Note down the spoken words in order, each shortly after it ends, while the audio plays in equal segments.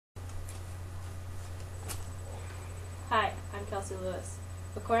Hi, I'm Kelsey Lewis.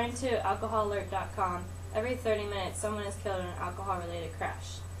 According to alcoholalert.com, every 30 minutes someone is killed in an alcohol-related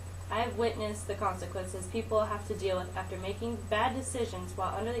crash. I have witnessed the consequences people have to deal with after making bad decisions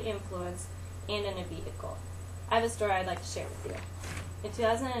while under the influence and in a vehicle. I have a story I'd like to share with you. In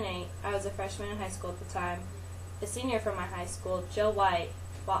 2008, I was a freshman in high school at the time. A senior from my high school, Joe White,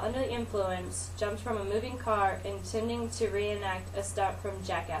 while under the influence, jumped from a moving car intending to reenact a stunt from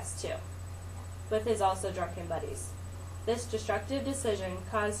Jackass 2 with his also drunken buddies. This destructive decision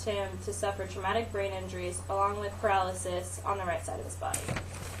caused him to suffer traumatic brain injuries along with paralysis on the right side of his body.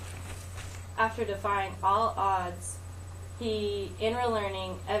 After defying all odds, in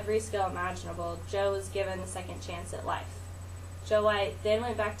relearning every skill imaginable, Joe was given a second chance at life. Joe White then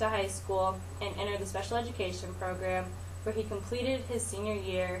went back to high school and entered the special education program, where he completed his senior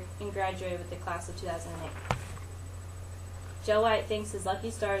year and graduated with the class of 2008. Joe White thanks his lucky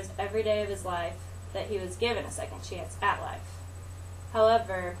stars every day of his life that he was given a second chance at life.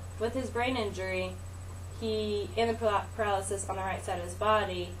 However, with his brain injury and the paralysis on the right side of his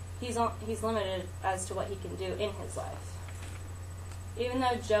body, he's limited as to what he can do in his life. Even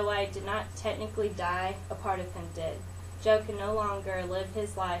though Joe White did not technically die, a part of him did. Joe can no longer live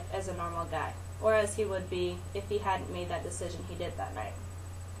his life as a normal guy, or as he would be if he hadn't made that decision he did that night.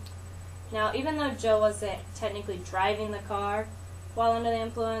 Now, even though Joe wasn't technically driving the car while under the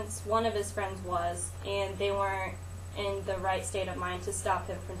influence, one of his friends was, and they weren't in the right state of mind to stop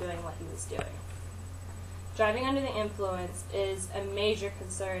him from doing what he was doing. Driving under the influence is a major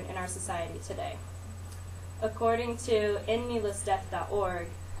concern in our society today. According to endneedlessdeath.org,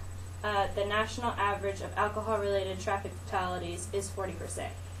 the national average of alcohol-related traffic fatalities is 40%.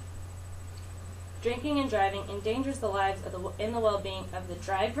 Drinking and driving endangers the lives and the well-being of the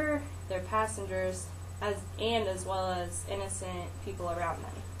driver, their passengers, as well as innocent people around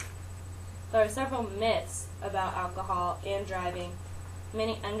them. There are several myths about alcohol and driving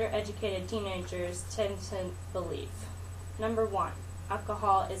many undereducated teenagers tend to believe. Number 1,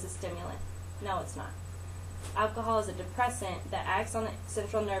 alcohol is a stimulant. No, it's not. Alcohol is a depressant that acts on the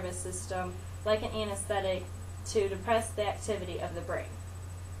central nervous system like an anesthetic to depress the activity of the brain.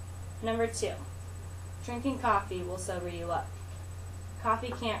 Number 2, drinking coffee will sober you up.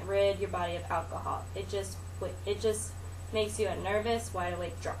 Coffee can't rid your body of alcohol. It just makes you a nervous,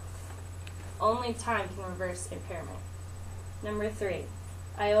 wide-awake drunk. Only time can reverse impairment. Number 3,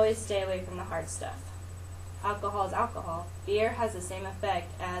 I always stay away from the hard stuff. Alcohol is alcohol. Beer has the same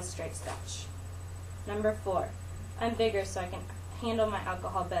effect as straight scotch. Number 4, I'm bigger so I can handle my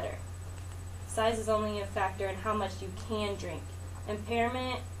alcohol better. Size is only a factor in how much you can drink.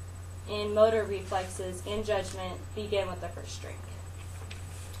 Impairment in motor reflexes and judgment begin with the first drink.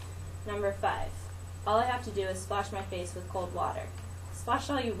 Number 5, all I have to do is splash my face with cold water.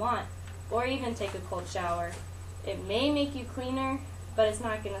 Splash all you want, or even take a cold shower. It may make you cleaner, but it's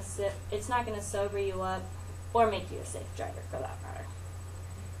not going to sober you up or make you a safe driver for that matter.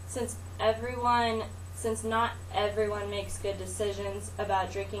 Since not everyone makes good decisions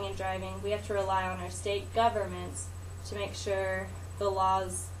about drinking and driving, we have to rely on our state governments to make sure the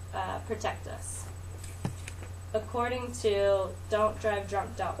laws protect us. According to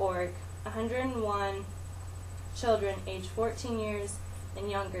don'tdrivedrunk.org, 101 children aged 14 years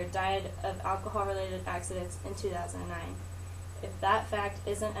and younger died of alcohol-related accidents in 2009. If that fact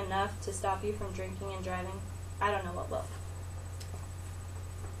isn't enough to stop you from drinking and driving, I don't know what will.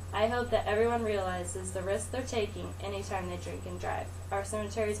 I hope that everyone realizes the risk they're taking anytime they drink and drive. Our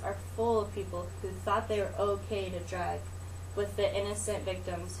cemeteries are full of people who thought they were okay to drive, with the innocent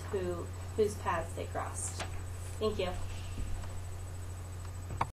victims whose paths they crossed. Thank you.